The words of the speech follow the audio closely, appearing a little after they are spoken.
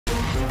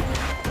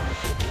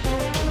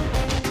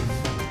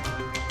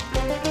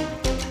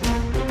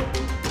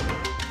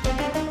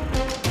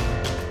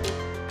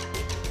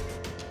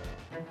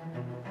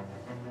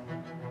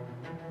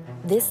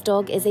This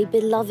dog is a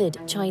beloved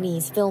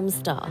Chinese film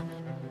star.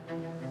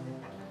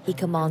 He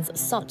commands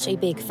such a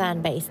big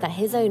fan base that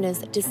his owners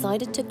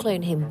decided to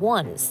clone him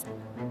once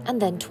and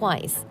then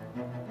twice.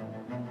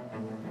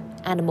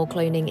 Animal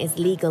cloning is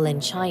legal in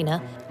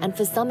China, and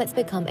for some it's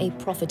become a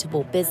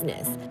profitable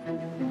business.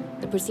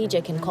 The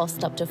procedure can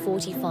cost up to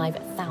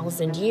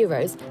 45,000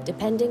 euros,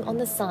 depending on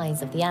the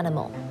size of the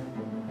animal.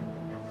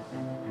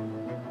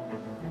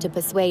 To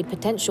persuade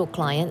potential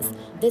clients,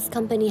 this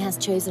company has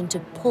chosen to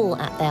pull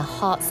at their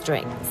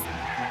heartstrings.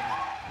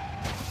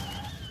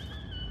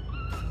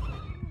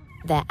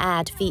 Their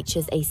ad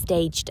features a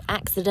staged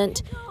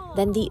accident,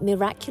 then the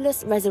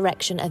miraculous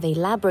resurrection of a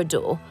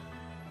Labrador,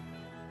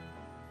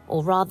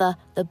 or rather,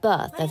 the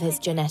birth of his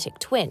genetic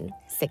twin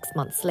 6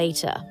 months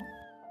later.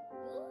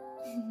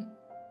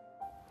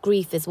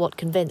 Grief is what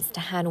convinced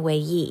Han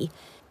Weiyi.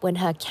 When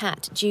her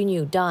cat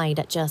Junior died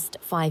at just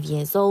 5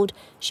 years old,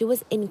 she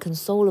was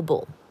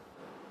inconsolable.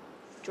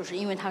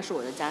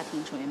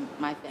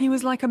 He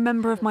was like a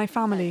member of my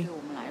family.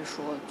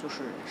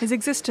 His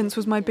existence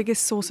was my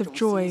biggest source of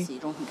joy.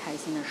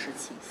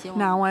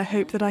 Now I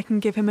hope that I can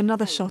give him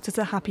another shot at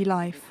a happy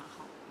life.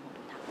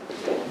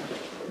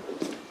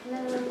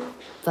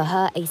 For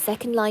her, a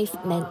second life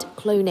meant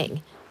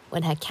cloning.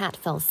 When her cat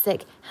fell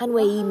sick, Han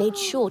Weiyi made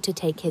sure to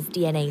take his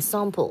DNA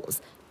samples.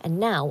 And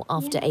now,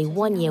 after a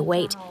 1-year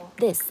wait,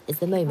 this is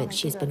the moment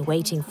she's been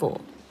waiting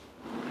for.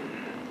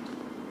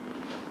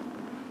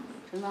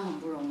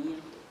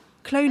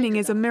 Cloning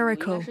is a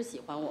miracle.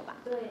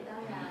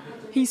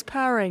 He's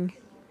purring.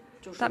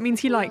 That means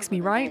he likes me,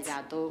 right?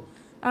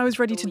 I was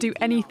ready to do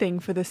anything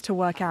for this to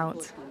work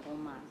out.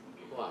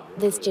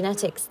 This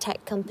genetics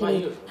tech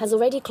company has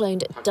already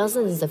cloned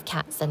dozens of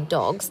cats and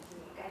dogs.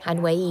 Han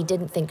Weiyi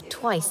didn't think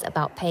twice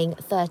about paying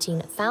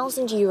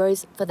 13,000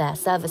 euros for their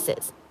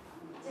services.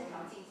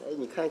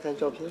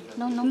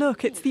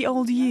 Look, it's the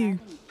old you.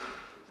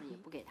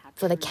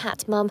 For the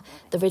cat mum,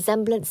 the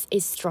resemblance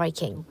is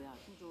striking.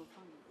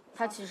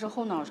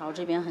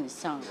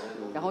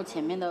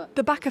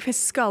 The back of his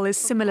skull is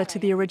similar to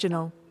the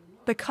original.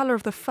 The colour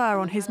of the fur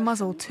on his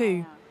muzzle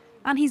too.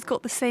 And he's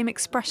got the same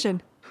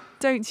expression,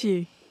 don't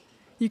you?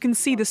 You can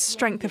see the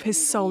strength of his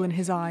soul in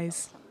his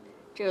eyes.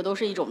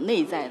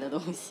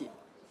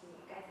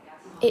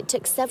 It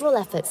took several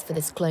efforts for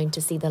this clone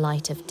to see the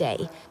light of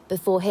day.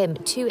 Before him,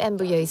 2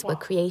 embryos were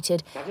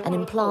created and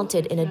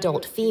implanted in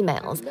adult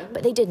females,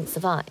 but they didn't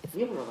survive.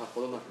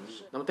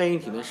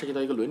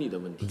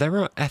 There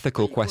are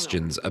ethical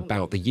questions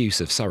about the use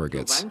of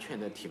surrogates.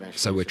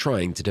 So we're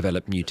trying to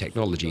develop new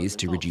technologies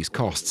to reduce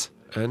costs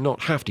and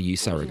not have to use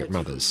surrogate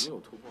mothers.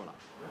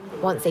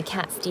 Once a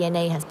cat's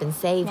DNA has been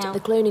saved, the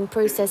cloning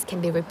process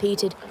can be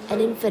repeated an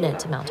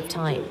infinite amount of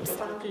times.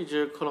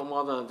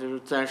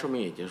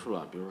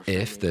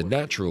 If the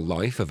natural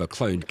life of a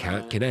cloned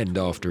cat can end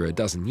after a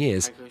dozen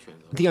years,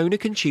 the owner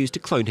can choose to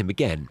clone him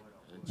again.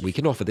 We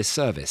can offer this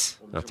service.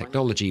 Our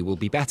technology will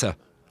be better,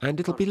 and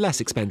it'll be less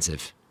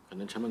expensive.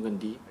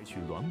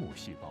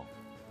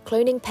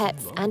 Cloning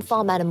pets and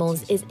farm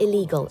animals is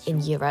illegal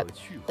in Europe,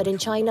 but in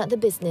China the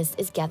business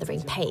is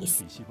gathering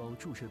pace.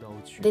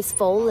 This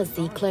foal is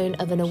the clone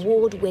of an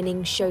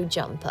award-winning show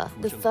jumper,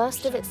 the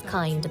first of its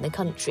kind in the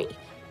country.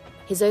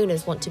 His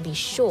owners want to be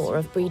sure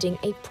of breeding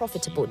a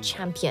profitable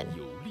champion.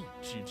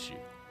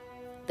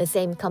 The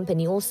same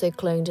company also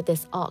cloned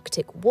this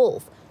Arctic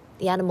wolf.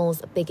 The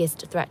animal's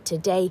biggest threat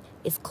today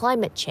is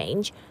climate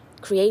change.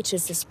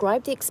 Creators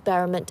describe the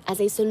experiment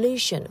as a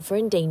solution for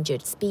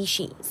endangered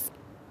species.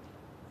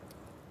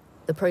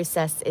 The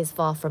process is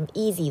far from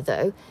easy,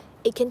 though.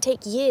 It can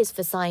take years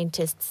for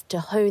scientists to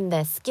hone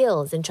their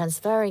skills in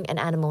transferring an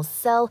animal's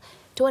cell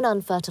to an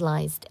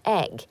unfertilized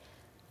egg.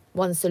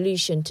 One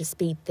solution to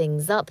speed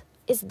things up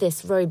is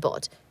this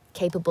robot,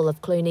 capable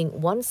of cloning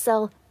 1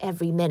 cell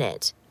every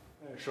minute.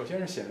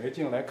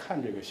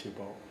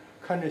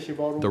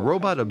 The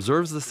robot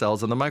observes the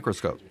cells in the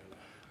microscope,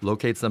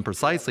 locates them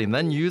precisely, and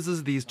then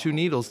uses these 2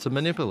 needles to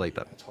manipulate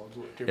them.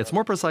 It's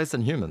more precise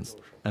than humans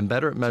and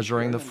better at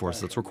measuring the force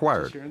that's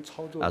required.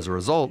 As a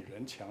result,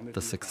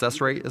 the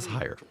success rate is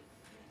higher.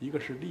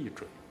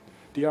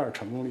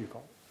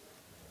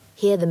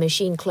 Here the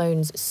machine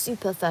clones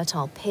super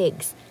fertile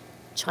pigs.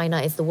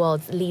 China is the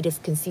world's leading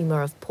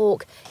consumer of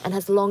pork and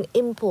has long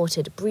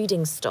imported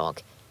breeding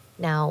stock.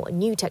 Now,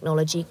 new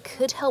technology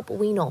could help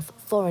wean off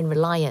foreign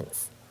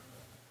reliance.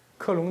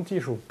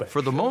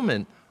 For the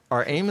moment,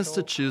 our aim is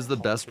to choose the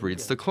best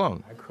breeds to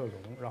clone.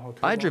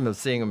 I dream of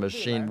seeing a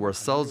machine where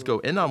cells go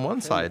in on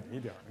one side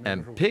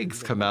and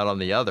pigs come out on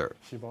the other.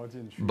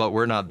 But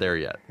we're not there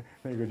yet.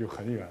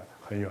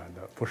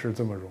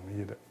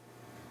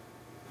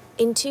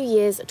 In 2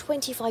 years,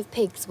 25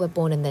 pigs were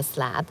born in this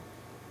lab.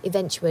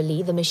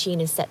 Eventually, the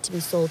machine is set to be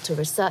sold to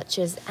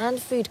researchers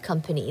and food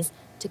companies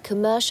to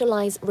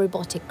commercialize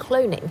robotic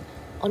cloning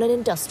on an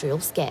industrial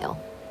scale.